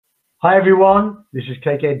Hi everyone, this is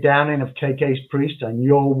KK Downing of KK's Priest, and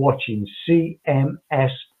you're watching CMS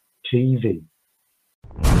TV.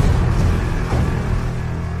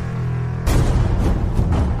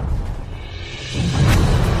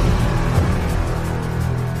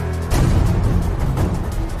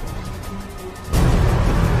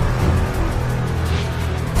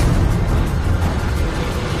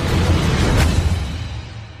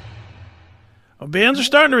 Well, bands are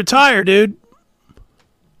starting to retire, dude.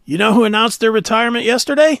 You know who announced their retirement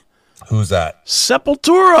yesterday? Who's that?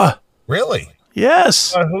 Sepultura. Really?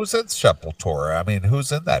 Yes. Who's in Sepultura? I mean,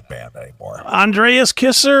 who's in that band anymore? Andreas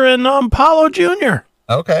Kisser and Paulo Jr.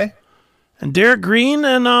 Okay. And Derek Green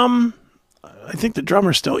and I think the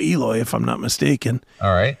drummer's still Eloy, if I'm not mistaken.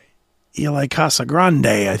 All right. Eloy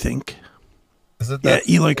Casagrande, I think. Isn't that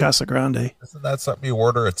Eloy Casagrande. Isn't that something you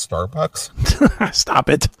order at Starbucks? Stop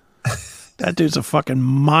it. That dude's a fucking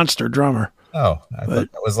monster drummer. Oh, I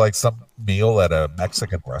thought that was like some meal at a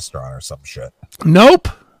Mexican restaurant or some shit. Nope.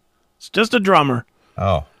 It's just a drummer.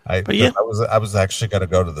 Oh, I was actually going to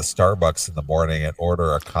go to the Starbucks in the morning and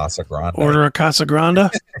order a Casa Grande. Order a Casa Grande?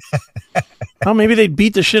 Oh, maybe they'd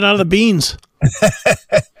beat the shit out of the beans.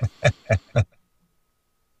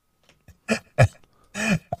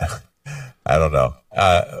 I don't know.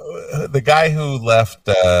 The guy who left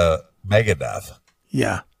Megadeth.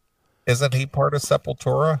 Yeah. Isn't he part of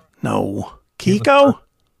Sepultura? No. Kiko?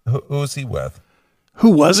 Who's he with?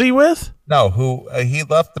 Who was he with? No, he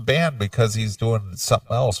left the band because he's doing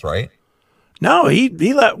something else, right? No, he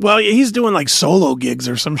left. Well, he's doing like solo gigs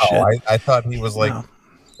or some shit. I thought he was like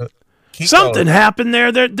something happened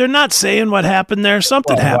there. They're not saying what happened there.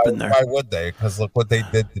 Something happened there. Why would they? Because look what they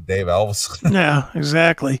did to Dave Ellefson. Yeah,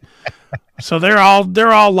 exactly. So they're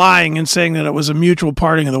all lying and saying that it was a mutual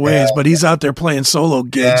parting of the ways, but he's out there playing solo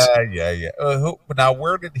gigs. Yeah. Now,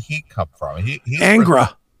 where did he come from? He's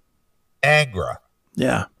Angra. Angra.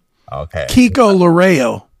 Yeah. Okay. Kiko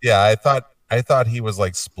Laureo. Yeah, I thought he was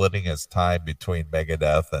like splitting his time between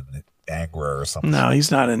Megadeth and Angra or something. No, he's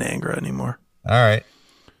not in Angra anymore. All right.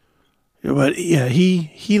 But yeah,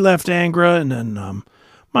 he left Angra, and then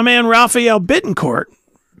my man Raphael Bittencourt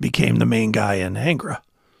became the main guy in Angra.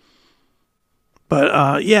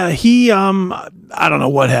 But he I don't know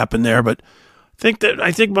what happened there, but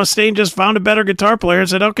I think Mustaine just found a better guitar player and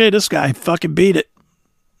said, "Okay, this guy fucking beat it."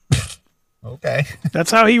 Okay.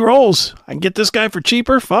 That's how he rolls. I can get this guy for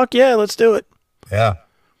cheaper. Fuck yeah, let's do it. Yeah.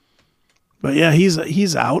 But yeah,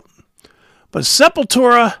 he's out. But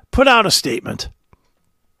Sepultura put out a statement,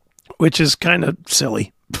 which is kind of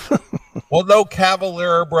silly. Well, no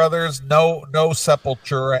Cavalera Brothers, no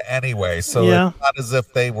Sepultura anyway. So It's not as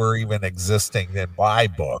if they were even existing in my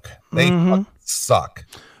book. They fucking suck.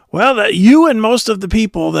 Well, you and most of the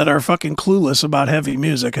people that are fucking clueless about heavy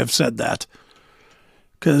music have said that.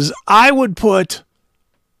 Because I would put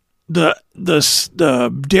the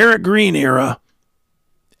Derek Green era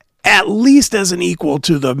at least as an equal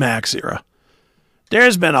to the Max era.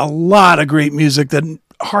 There's been a lot of great music that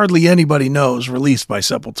hardly anybody knows released by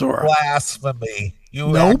Sepultura. Blasphemy.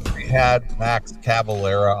 You actually had Max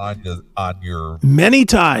Cavalera on your many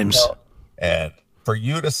times. And for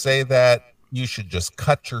you to say that, you should just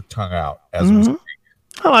cut your tongue out as we speak.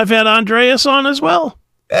 Well, I've had Andreas on as well.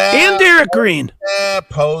 And Derek Green.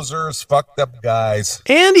 Posers, fucked up guys.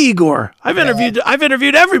 And Igor. I've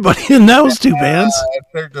interviewed everybody in those two bands.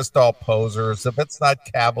 They're just all posers. If it's not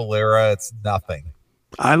Cavalera, it's nothing.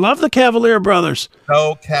 I love the Cavalera Brothers.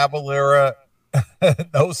 No Cavalera,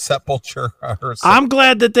 no Sepultura. I'm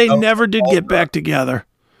glad that they never did get back together.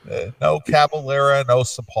 No Cavalera, no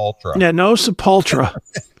Sepultura. Yeah, no Sepultura.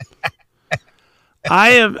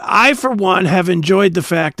 I for one have enjoyed the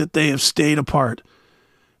fact that they have stayed apart,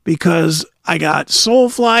 because I got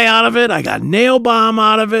Soulfly out of it, I got Nail Bomb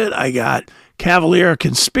out of it, I got Cavalera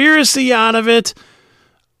Conspiracy out of it.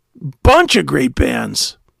 Bunch of great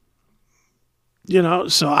bands. You know,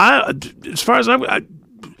 so as far as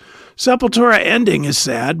Sepultura ending is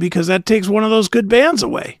sad, because that takes one of those good bands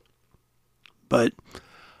away. But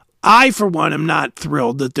I, for one, am not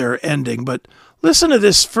thrilled that they're ending. But listen to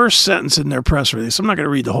this first sentence in their press release. I'm not going to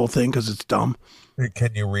read the whole thing because it's dumb.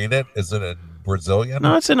 Can you read it? Is it in Brazilian?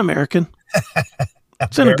 No, it's in American.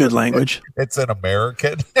 It's in a good language. It's in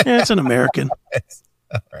American? Yeah, it's in American.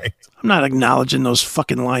 All right. I'm not acknowledging those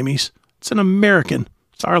fucking limeys. It's in American.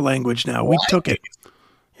 It's our language now. We took it.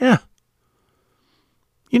 Yeah.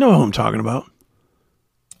 You know who I'm talking about.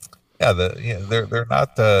 Yeah, they're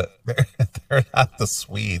not the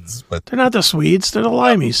Swedes, but they're not the Swedes. They're the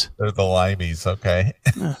limeys. They're the limeys. Okay.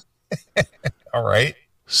 Yeah. All right.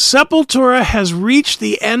 Sepultura has reached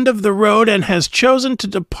the end of the road and has chosen to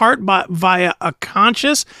depart via a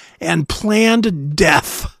conscious and planned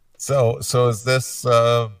death. So is this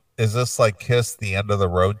like Kiss the End of the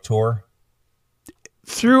Road tour?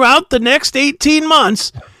 Throughout the next 18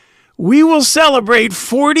 months, we will celebrate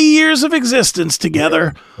 40 years of existence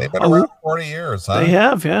together. They've been around 40 years, huh? They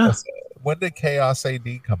have, yeah. When did Chaos AD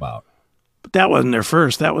come out? But that wasn't their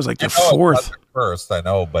first. That was like their fourth. First, I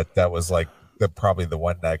know, but that was like probably the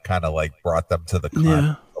one that kind of like brought them to the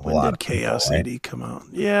yeah. When did Chaos AD come out?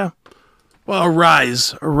 Yeah. Well,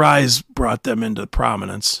 Arise brought them into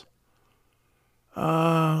prominence.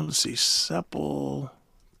 Let's see, Sepultura.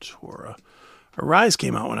 Arise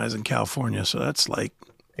came out when I was in California, so that's like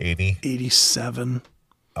 87.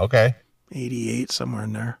 Okay. 88, somewhere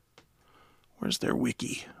in there. Where's their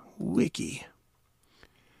wiki? Where's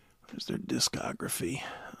their discography?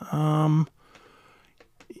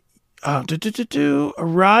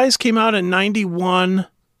 Arise came out in 91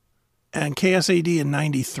 and KSAD in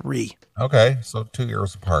 93. Okay, so 2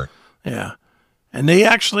 years apart. Yeah. And they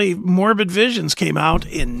actually, Morbid Visions came out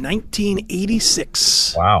in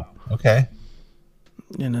 1986. Wow. Okay.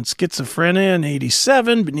 And then Schizophrenia in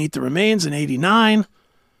 87, Beneath the Remains in 89.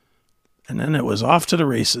 And then it was off to the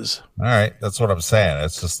races. All right. That's what I'm saying.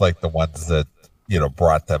 It's just like the ones that,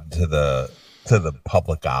 brought them to the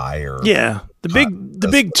public eye or. Yeah. The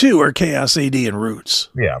big two are Chaos AD and Roots.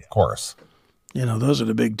 Yeah, of course. Those are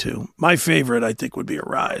the big two. My favorite, I think, would be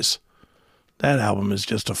Arise. That album is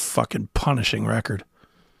just a fucking punishing record.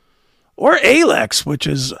 Or Alex, which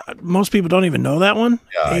is, most people don't even know that one.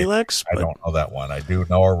 Yeah, Alex. I don't know that one. I do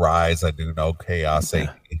know Arise. I do know Chaos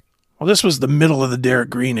AD. Well, this was the middle of the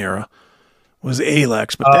Derek Green era, was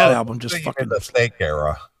Alex, but that album just fucking. The fake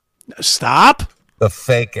era. Stop. The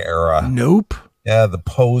fake era. Nope. Yeah, the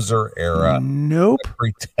poser era. Nope. The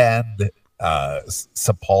pretend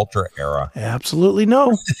Sepultura era. Absolutely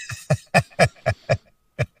no.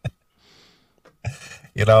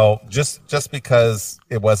 Just because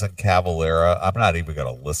it wasn't Cavalera, I'm not even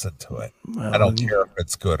going to listen to it. Well, I don't care if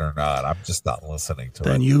it's good or not. I'm just not listening to it.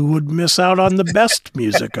 Then you would miss out on the best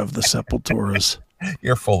music of the Sepulturas.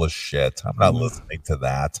 You're full of shit. I'm not listening to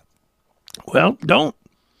that. Well, don't.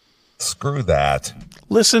 Screw that.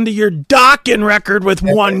 Listen to your Dokken record with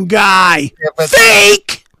one guy.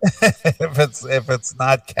 Fake! If it's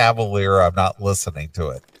not Cavalera, I'm not listening to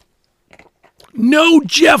it. No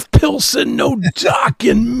Jeff Pilson, no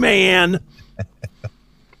Dokken, man.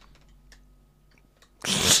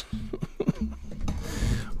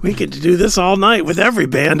 We could do this all night with every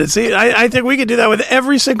band. I think we could do that with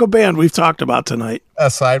every single band we've talked about tonight.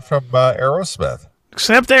 Aside from Aerosmith.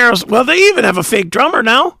 Except Aerosmith. Well, they even have a fake drummer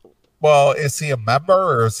now. Well, is he a member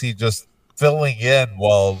or is he just filling in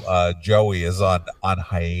while Joey is on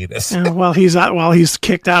hiatus? Yeah, while he's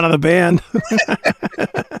kicked out of the band.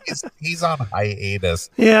 he's on hiatus.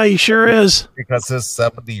 Yeah, he sure is. Because his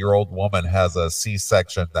 70-year-old woman has a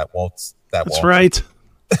C-section that won't. That's right.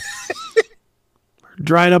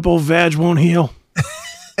 Dried up old vag won't heal.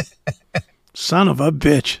 Son of a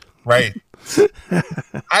bitch. Right.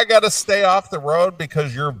 I got to stay off the road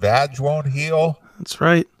because your vag won't heal. That's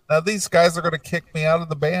right. Now these guys are going to kick me out of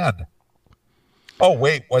the band. Oh,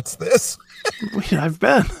 wait, what's this? I've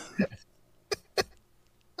been.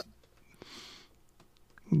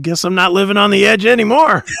 Guess I'm not living on the edge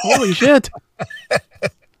anymore. Holy shit.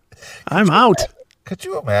 I'm out. Could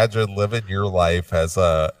you imagine living your life as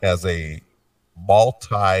a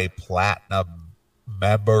multi-platinum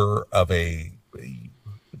member of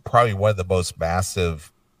probably one of the most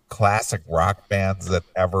massive classic rock bands that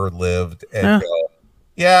ever lived and go,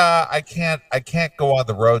 yeah, I can't go on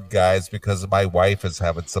the road, guys, because my wife is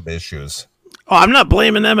having some issues. Oh, I'm not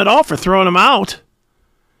blaming them at all for throwing them out.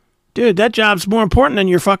 Dude, that job's more important than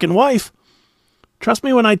your fucking wife. Trust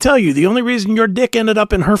me when I tell you, the only reason your dick ended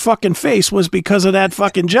up in her fucking face was because of that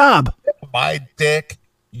fucking job. My dick,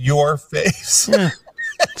 your face. Yeah,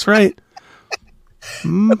 that's right.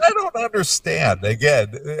 But I don't understand.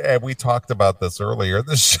 Again, and we talked about this earlier in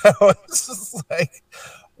the show. It's just like,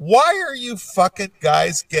 why are you fucking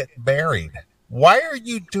guys getting married? Why are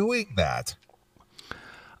you doing that?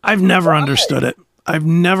 I've never understood it. I've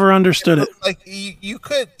never understood it. Like you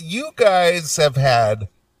guys have had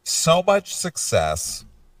so much success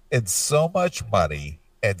and so much money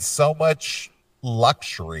and so much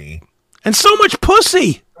luxury and so much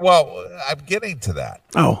pussy. Well, I'm getting to that.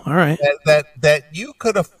 Oh, all right. That you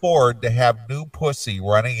could afford to have new pussy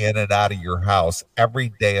running in and out of your house every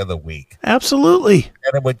day of the week. Absolutely.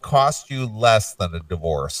 And it would cost you less than a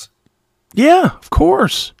divorce. Yeah, of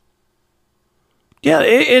course. Yeah,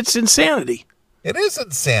 it's insanity. It is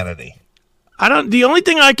insanity. The only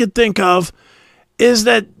thing I could think of is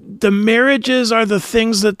that the marriages are the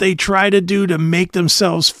things that they try to do to make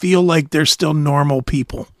themselves feel like they're still normal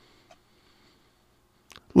people.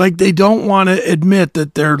 Like they don't want to admit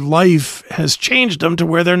that their life has changed them to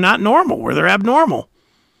where they're not normal, where they're abnormal.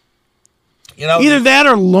 Either that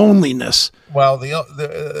or loneliness. Well,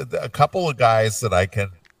 a couple of guys that I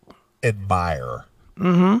can admire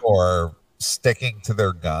or sticking to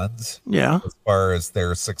their guns as far as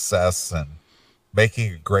their success and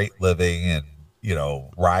making a great living and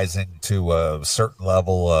rising to a certain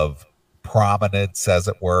level of prominence, as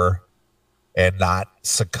it were, and not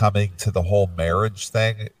succumbing to the whole marriage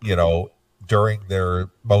thing during their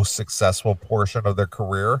most successful portion of their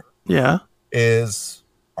career is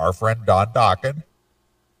our friend Don Dokken.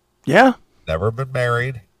 Never been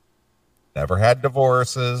married, never had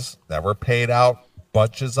divorces, never paid out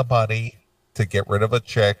bunches of money to get rid of a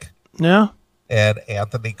chick. And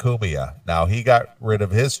Anthony Cumia. Now, he got rid of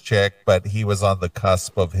his chick, but he was on the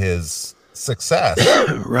cusp of his success.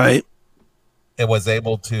 Right. And was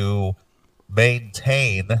able to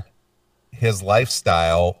maintain his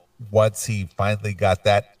lifestyle once he finally got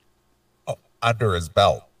that under his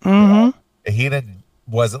belt. He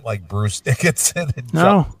wasn't like Bruce Dickinson and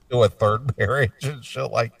jumped into a third marriage and shit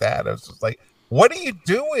like that. It was just like, what are you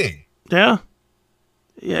doing? Yeah,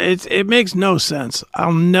 it makes no sense.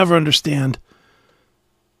 I'll never understand.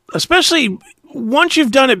 Especially once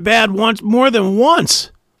you've done it bad once, more than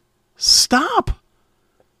once. Stop.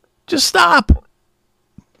 Just stop.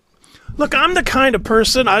 Look, I'm the kind of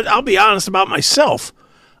person, I'll be honest about myself.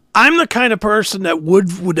 I'm the kind of person that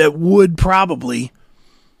would probably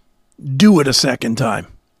do it a second time.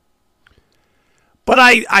 But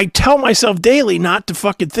I tell myself daily not to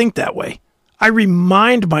fucking think that way. I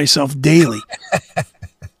remind myself daily,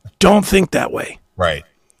 don't think that way. Right.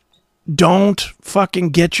 Don't fucking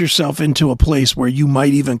get yourself into a place where you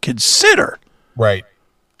might even consider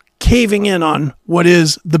caving in on what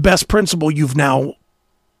is the best principle you've now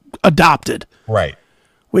adopted. Right.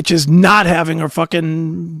 Which is not having a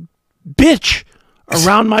fucking bitch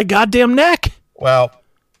around my goddamn neck. Well,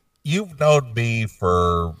 you've known me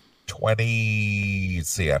for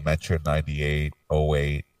I mentioned 98,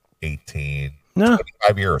 08, 18,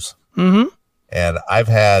 25 years. And I've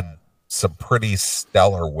had some pretty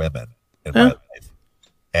stellar women in my life.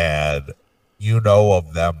 And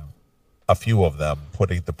of them, a few of them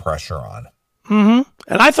putting the pressure on. And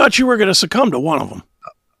I thought you were going to succumb to one of them.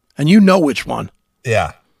 And you know which one.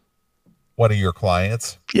 Yeah. One of your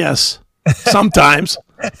clients? Yes. Sometimes.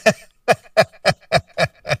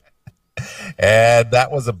 And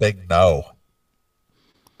that was a big no.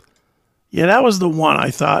 Yeah, that was the one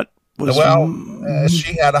I thought was... Well,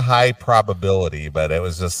 she had a high probability, but it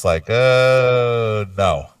was just like,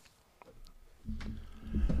 no.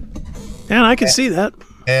 And I can see that.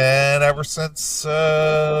 And ever since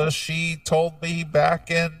she told me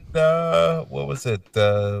back in,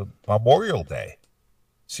 Memorial Day,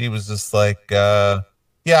 she was just like, I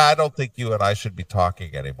don't think you and I should be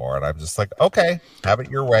talking anymore. And I'm just like, okay, have it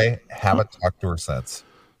your way. Haven't talked to her since.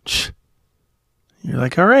 You're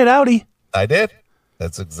like, all right, Audi. I did.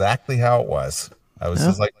 That's exactly how it was. I was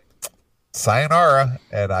just like, sayonara.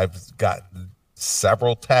 And I've gotten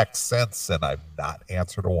several texts since, and I've not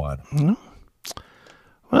answered a one.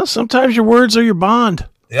 Well, sometimes your words are your bond.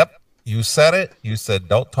 Yep. You said it. You said,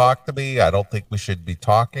 don't talk to me. I don't think we should be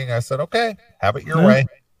talking. I said, okay, have it your way.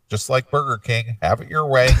 Just like Burger King, have it your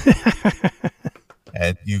way.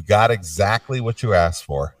 And you got exactly what you asked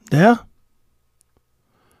for. Yeah.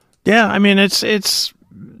 Yeah, I mean, it's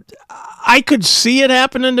I could see it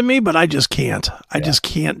happening to me, but I just can't. I just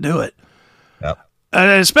can't do it. Yep.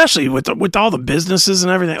 Especially with all the businesses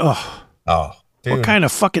and everything. Oh, dude. What kind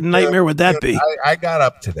of fucking nightmare would that be? I got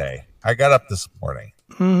up today. I got up this morning.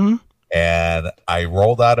 And I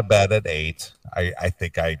rolled out of bed at 8. I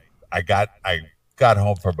think I got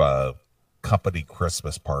home from a company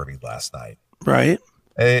Christmas party last night. Right.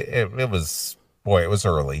 It was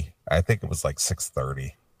early. I think it was like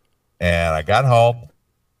 6:30. And I got home,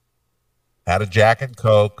 had a Jack and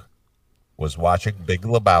Coke, was watching Big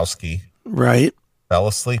Lebowski. Right. Fell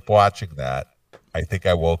asleep watching that. I think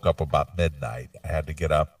I woke up about midnight. I had to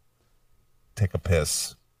get up, take a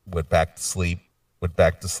piss, went back to sleep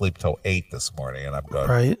till 8 this morning. And I'm going,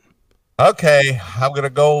 right. Okay, I'm going to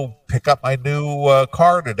go pick up my new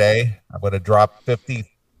car today. I'm going to drop 50,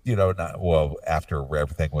 after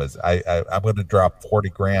everything was, I'm going to drop 40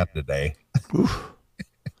 grand today.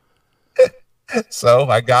 So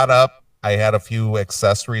I got up. I had a few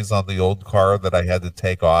accessories on the old car that I had to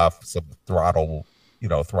take off, some throttle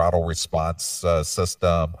response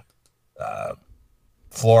system,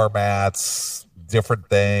 floor mats, different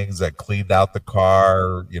things. I cleaned out the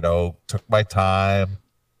car, took my time,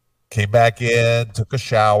 came back in, took a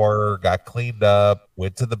shower, got cleaned up,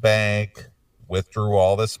 went to the bank, withdrew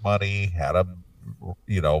all this money, had to,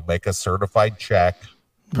 make a certified check.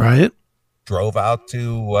 Right. Drove out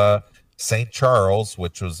to St. Charles,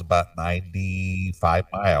 which was about 95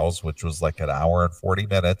 miles, which was like an hour and 40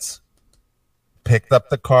 minutes. Picked up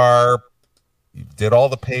the car, did all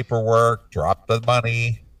the paperwork, dropped the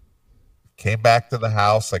money, came back to the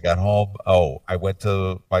house. I got home. Oh, I went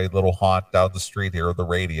to my little haunt down the street here, the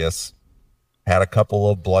Radius, had a couple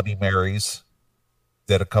of Bloody Marys,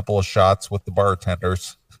 did a couple of shots with the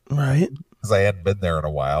bartenders. Right. Because I hadn't been there in a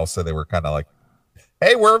while. So they were kind of like,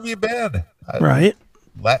 hey, where have you been? Right.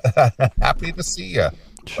 Happy to see you.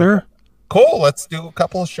 Sure. Cool. Let's do a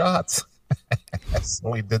couple of shots. So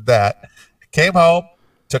we did that. Came home,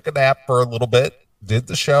 took a nap for a little bit, did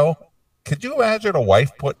the show. Could you imagine a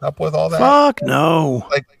wife putting up with all that? Fuck no.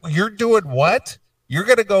 Like, you're doing what? You're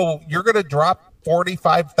gonna drop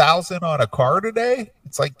 45,000 on a car today?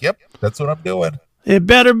 It's like, yep, that's what I'm doing. It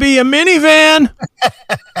better be a minivan.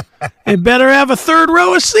 It better have a third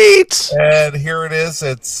row of seats. And here it is.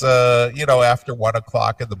 It's after 1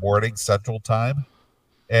 o'clock in the morning Central Time,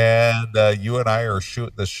 and you and I are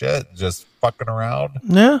shooting the shit, just fucking around.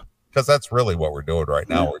 Yeah. Because that's really what we're doing right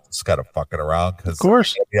now. Yeah. We're just kind of fucking around. Because, of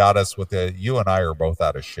course, to be honest with you, you and I are both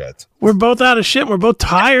out of shit. We're both out of shit. We're both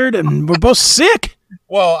tired, and we're both sick.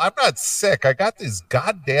 Well, I'm not sick. I got these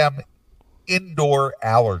goddamn indoor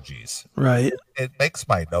allergies. Right. It makes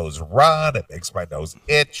my nose run. It makes my nose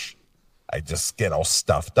itch. I just get all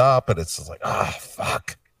stuffed up, and it's just like,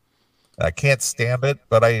 fuck. I can't stand it,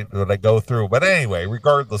 but I go through. But anyway,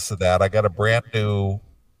 regardless of that, I got a brand new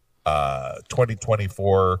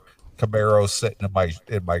 2024 Camaro sitting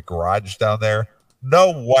in my garage down there. No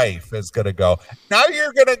wife is gonna go, now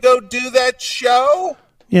you're gonna go do that show?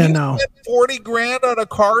 Yeah, you no. spent 40 grand on a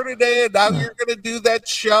car today, and now you're gonna do that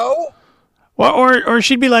show? Well, or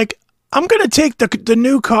she'd be like, I'm gonna take the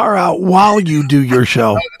new car out while you do your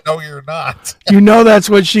show. No, you're not. That's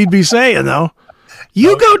what she'd be saying, though.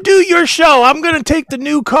 You go do your show. I'm gonna take the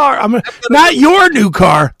new car. Not your new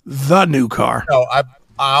car, the new car. No,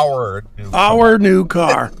 our new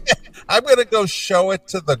car. I'm going to go show it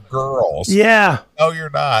to the girls. Yeah. No, you're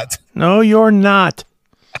not. No, you're not.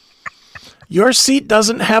 Your seat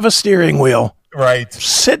doesn't have a steering wheel. Right.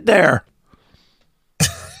 Sit there.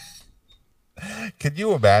 Can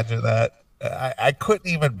you imagine that? I couldn't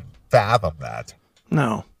even fathom that.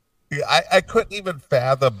 No. I couldn't even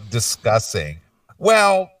fathom discussing,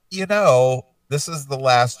 this is the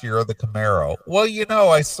last year of the Camaro. Well,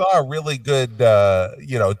 I saw a really good,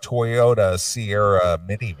 Toyota Sierra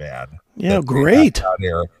minivan. Yeah, great. Out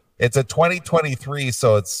here. It's a 2023,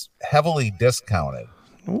 so it's heavily discounted.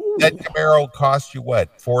 Ooh. That Camaro cost you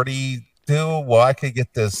what, 42? Well, I could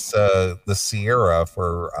get this the Sierra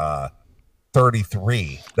for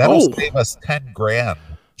 33. That'll save us 10 grand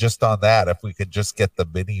just on that if we could just get the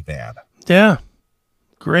minivan. Yeah,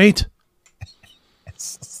 great.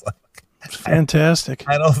 It's like, fantastic.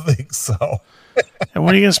 I don't think so. And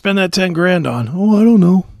what are you going to spend that 10 grand on? Oh, I don't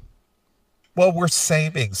know. Well, we're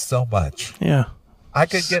saving so much. Yeah. I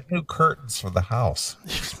could get new curtains for the house.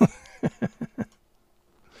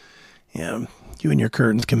 Yeah, you and your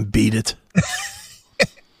curtains can beat it.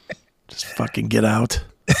 Just fucking get out.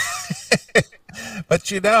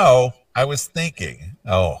 But I was thinking.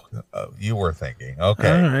 You were thinking.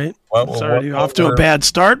 Okay. All right. Sorry, you're off to a bad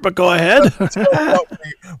start, but go ahead.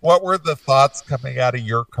 What were the thoughts coming out of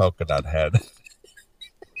your coconut head?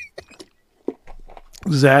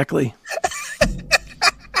 Exactly.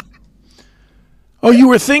 Oh, you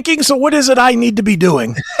were thinking? So what is it I need to be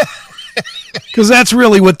doing? Because that's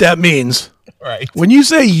really what that means. Right. When you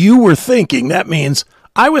say you were thinking, that means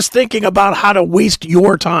I was thinking about how to waste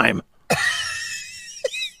your time.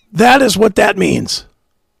 That is what that means.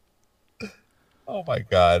 Oh, my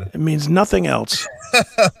God. It means nothing else.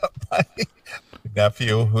 My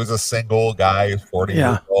nephew, who's a single guy, 40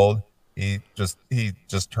 years old, he just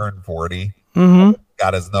turned 40. Mm-hmm.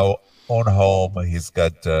 Got his own home. He's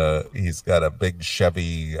got a big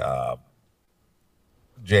Chevy.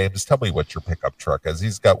 James, tell me what your pickup truck is.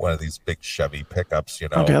 He's got one of these big Chevy pickups,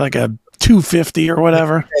 Okay, like a 250 or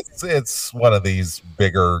whatever. It's one of these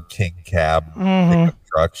bigger king cab pickup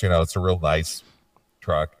trucks. It's a real nice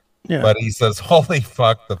truck. Yeah. But he says, holy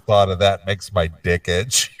fuck, the thought of that makes my dick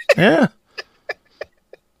itch. Yeah.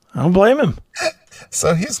 I don't blame him.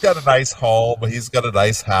 So he's got a nice home. He's got a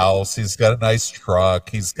nice house. He's got a nice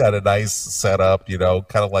truck. He's got a nice setup, kind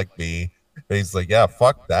of like me. But he's like, yeah,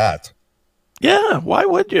 fuck that. Yeah, why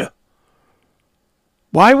would you?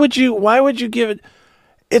 Why would you give it?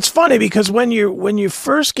 It's funny because when you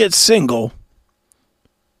first get single,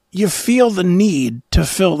 you feel the need to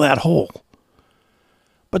fill that hole.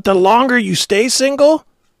 But the longer you stay single,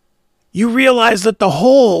 you realize that the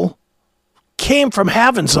hole came from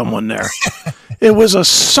having someone there. It was a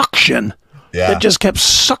suction that just kept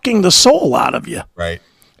sucking the soul out of you. Right.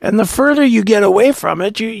 And the further you get away from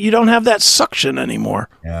it, you don't have that suction anymore.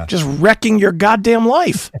 Yeah. Just wrecking your goddamn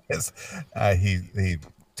life. He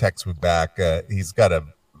texts me back. He's got a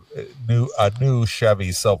new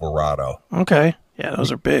Chevy Silverado. Okay. Yeah,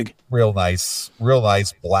 those are big. Real nice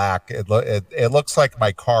black. It looks like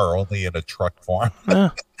my car, only in a truck form. Yeah.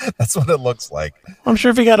 That's what it looks like. I'm sure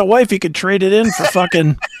if he got a wife, he could trade it in for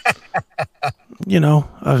fucking,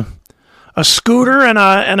 a scooter and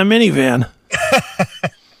a minivan.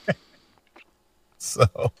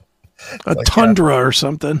 So a Tundra or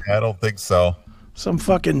something. I don't think so. Some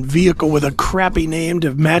fucking vehicle with a crappy name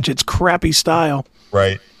to match its crappy style.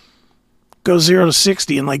 Right. Goes 0 to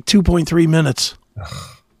 60 in like 2.3 minutes.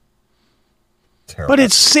 Terrible. But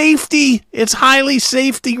it's safety. It's highly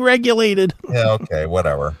safety regulated. Yeah, okay,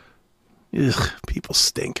 whatever. Ugh, people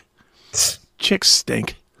stink. Chicks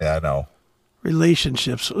stink. Yeah, I know.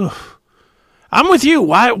 Relationships. Ugh. I'm with you.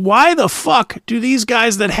 Why the fuck do these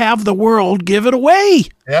guys that have the world give it away?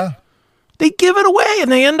 Yeah. They give it away and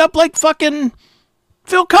they end up like fucking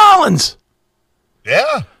Phil Collins.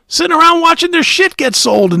 Yeah. Sitting around watching their shit get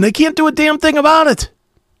sold and they can't do a damn thing about it.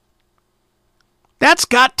 That's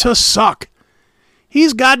got to suck.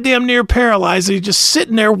 He's goddamn near paralyzed. He's just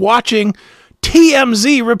sitting there watching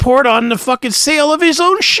TMZ report on the fucking sale of his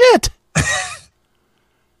own shit.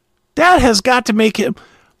 That has got to make him...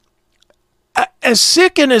 As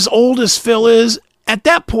sick and as old as Phil is, at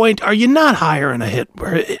that point, are you not hiring a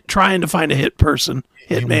trying to find a hit person,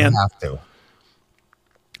 hitman? You have to.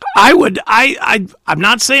 I would. I'm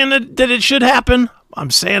not saying that it should happen. I'm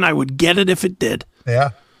saying I would get it if it did. Yeah.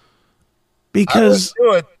 Because I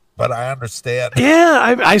would do it, but I understand.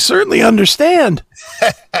 Yeah, I certainly understand.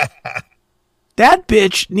 That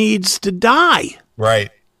bitch needs to die. Right.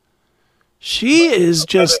 She is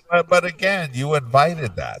just. But again, you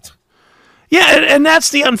invited that. Yeah, and that's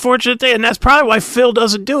the unfortunate thing, and that's probably why Phil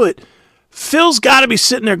doesn't do it. Phil's got to be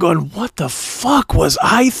sitting there going, "What the fuck was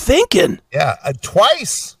I thinking?" Yeah,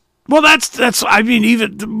 twice. Well, that's. I mean,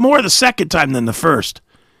 even more the second time than the first.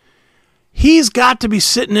 He's got to be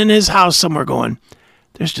sitting in his house somewhere going,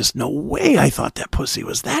 "There's just no way I thought that pussy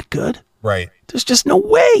was that good." Right. There's just no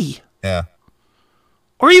way. Yeah.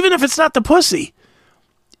 Or even if it's not the pussy.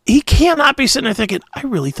 He cannot be sitting there thinking, I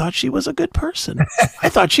really thought she was a good person. I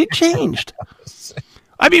thought she changed.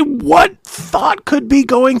 I mean, what thought could be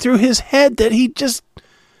going through his head that he just...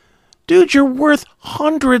 Dude, you're worth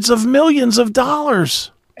hundreds of millions of dollars.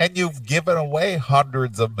 And you've given away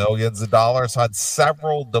hundreds of millions of dollars on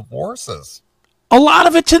several divorces. A lot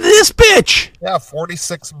of it to this bitch. Yeah,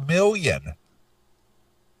 46 million.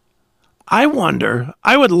 I wonder,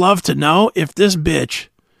 I would love to know if this bitch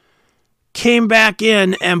came back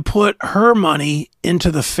in and put her money into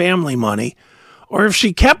the family money, or if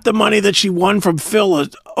she kept the money that she won from Phil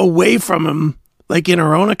away from him, like in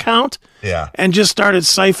her own account, and just started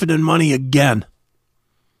siphoning money again.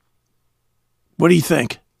 What do you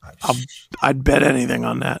think? I'd bet anything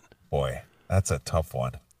on that. Boy, that's a tough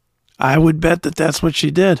one. I would bet that that's what she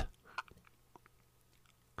did.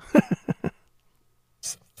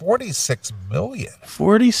 46 million.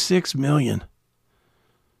 46 million.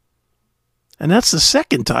 And that's the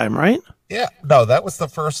second time, right? Yeah. No, that was the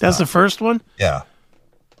first That's time. the first one? Yeah.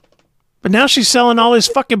 But now she's selling all his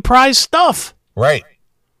fucking prize stuff. Right.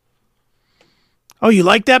 Oh, you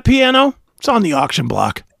like that piano? It's on the auction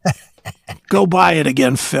block. Go buy it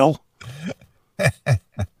again, Phil.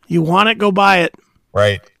 You want it? Go buy it.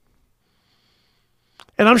 Right.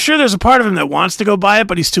 And I'm sure there's a part of him that wants to go buy it,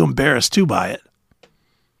 but he's too embarrassed to buy it.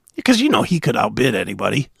 Because, he could outbid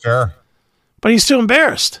anybody. Sure. But he's too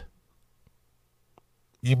embarrassed.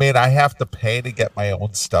 You mean I have to pay to get my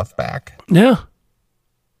own stuff back? Yeah.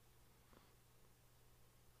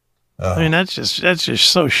 Oh, I mean, that's just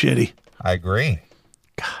so shitty. I agree.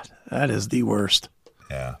 God, that is the worst.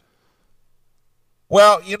 Yeah.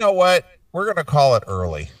 Well, you know what? We're going to call it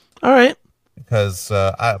early. All right. Because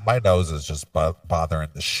my nose is just bothering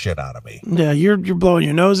the shit out of me. Yeah, you're blowing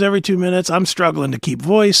your nose every 2 minutes. I'm struggling to keep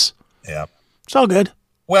voice. Yeah. It's all good.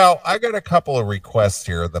 Well, I got a couple of requests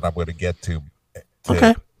here that I'm going to get to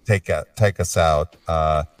okay. take us out.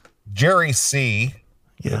 Jerry C.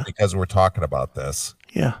 Yeah. Because we're talking about this.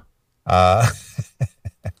 Yeah.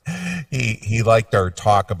 He liked our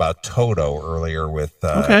talk about Toto earlier with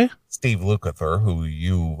okay. Steve Lukather, who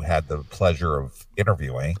you had the pleasure of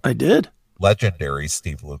interviewing. I did. Legendary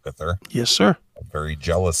Steve Lukather. Yes, sir. I'm very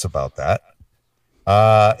jealous about that.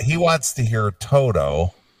 He wants to hear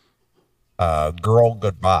Toto, Girl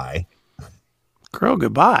Goodbye. Girl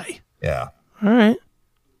Goodbye. Yeah. All right.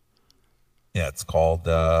 Yeah, it's called,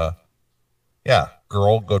 Girl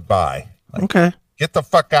Goodbye. Like, okay. Get the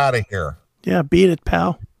fuck out of here. Yeah, beat it,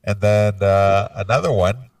 pal. And then another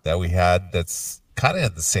one that we had that's kind of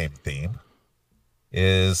in the same theme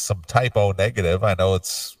is some Typo Negative. I know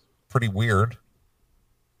it's pretty weird,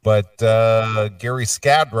 but Gary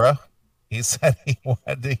Scadra, he said he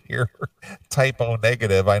wanted to hear Typo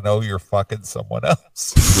Negative. I know you're fucking someone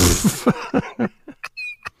else.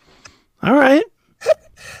 All right.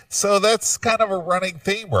 So that's kind of a running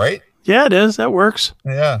theme, right? Yeah, it is. That works.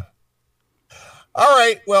 Yeah. All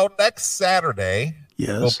right. Well, next Saturday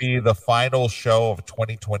will Yes. be the final show of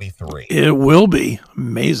 2023. It will be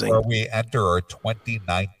amazing. Where we enter our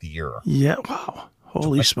 29th year. Yeah. Wow.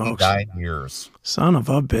 Holy smokes. 9 years. Son of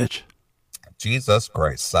a bitch. Jesus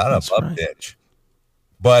Christ. Son That's of a right. bitch.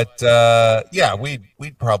 But,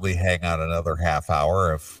 we'd probably hang out another half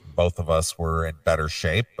hour if both of us were in better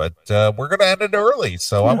shape. But we're going to end it early.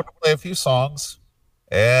 So I'm going to play a few songs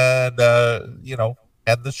and,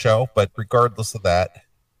 end the show. But regardless of that,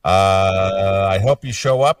 I hope you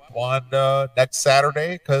show up on next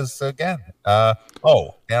Saturday because, again, and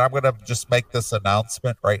I'm going to just make this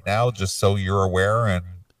announcement right now just so you're aware and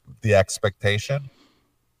the expectation.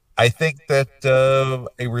 I think that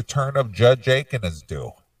a return of Judge Aiken is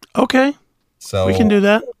due. Okay. So we can do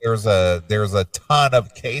that. There's a ton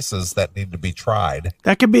of cases that need to be tried.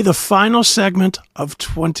 That could be the final segment of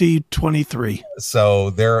 2023. So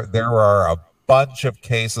there are a bunch of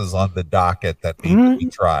cases on the docket that need to be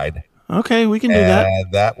tried. Okay, we can do that.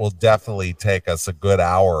 And that will definitely take us a good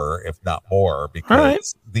hour, if not more,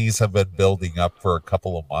 because these have been building up for a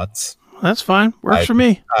couple of months. That's fine. Works for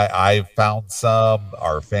me. I found some.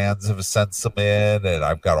 Our fans have sent some in, and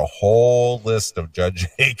I've got a whole list of Judge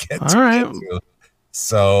Aiken. All right.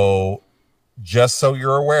 So, just so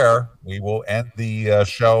you're aware, we will end the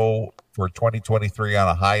show for 2023 on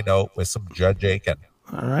a high note with some Judge Aiken.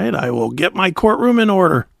 All right. I will get my courtroom in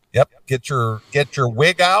order. Yep. Get your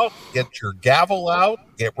wig out, get your gavel out,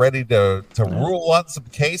 get ready to rule on some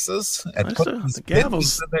cases and put these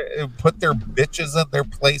bitches in there, put their bitches in their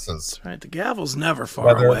places. That's right. The gavel's never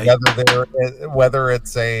far away. Whether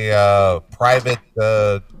it's a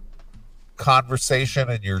private conversation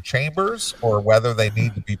in your chambers or whether they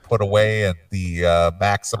need to be put away in the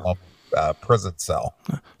maximum prison cell.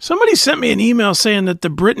 Somebody sent me an email saying that the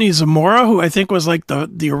Brittany Zamora, who I think was like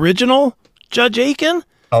the original Judge Aiken,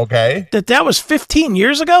 okay, that was 15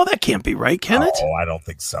 years ago. That can't be right, can it? Oh, I don't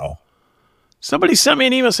think so. Somebody sent me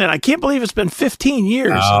an email saying, I can't believe it's been 15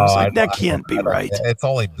 years. I was like, that can't be right. It's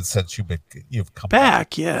only since you've come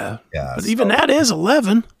back. Yeah. Yeah. But even that is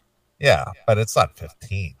 11. Yeah, but it's not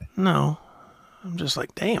 15. No. I'm just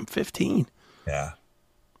like, damn, 15. Yeah.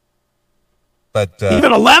 But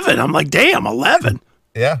even 11. I'm like, damn, 11.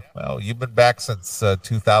 Yeah. Well, you've been back since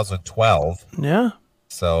 2012. Yeah.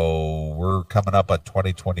 So we're coming up on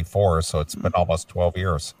 2024. So it's been almost 12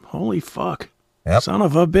 years. Holy fuck. Yep. Son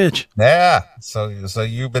of a bitch. Yeah. So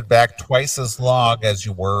you've been back twice as long as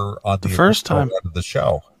you were on the first time of the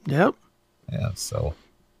show. Yep. Yeah. So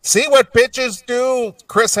see what bitches do.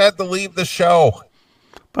 Chris had to leave the show.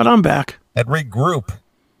 But I'm back. And regroup.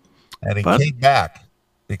 And he came back.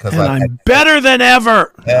 Because I'm better than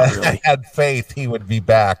ever. I had faith he would be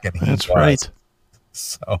back, and he was. Right.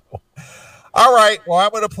 So, all right. Well,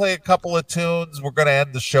 I'm going to play a couple of tunes. We're going to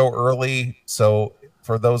end the show early. So,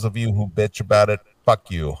 for those of you who bitch about it, fuck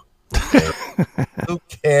you. Who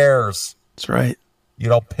cares? That's right. You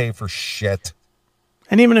don't pay for shit.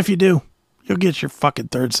 And even if you do, you'll get your fucking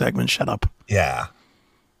third segment. Shut up. Yeah.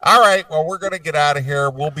 All right. Well, we're going to get out of here.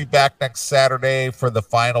 We'll be back next Saturday for the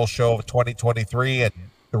final show of 2023 and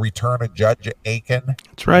the return of Judge Aiken.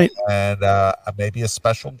 That's right. And maybe a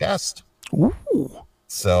special guest. Ooh.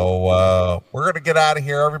 So we're going to get out of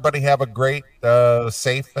here. Everybody have a great,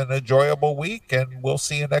 safe, and enjoyable week. And we'll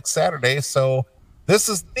see you next Saturday. So this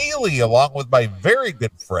is Neely along with my very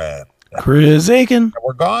good friend, Chris Aiken. And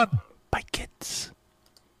we're gone. Bye, kids.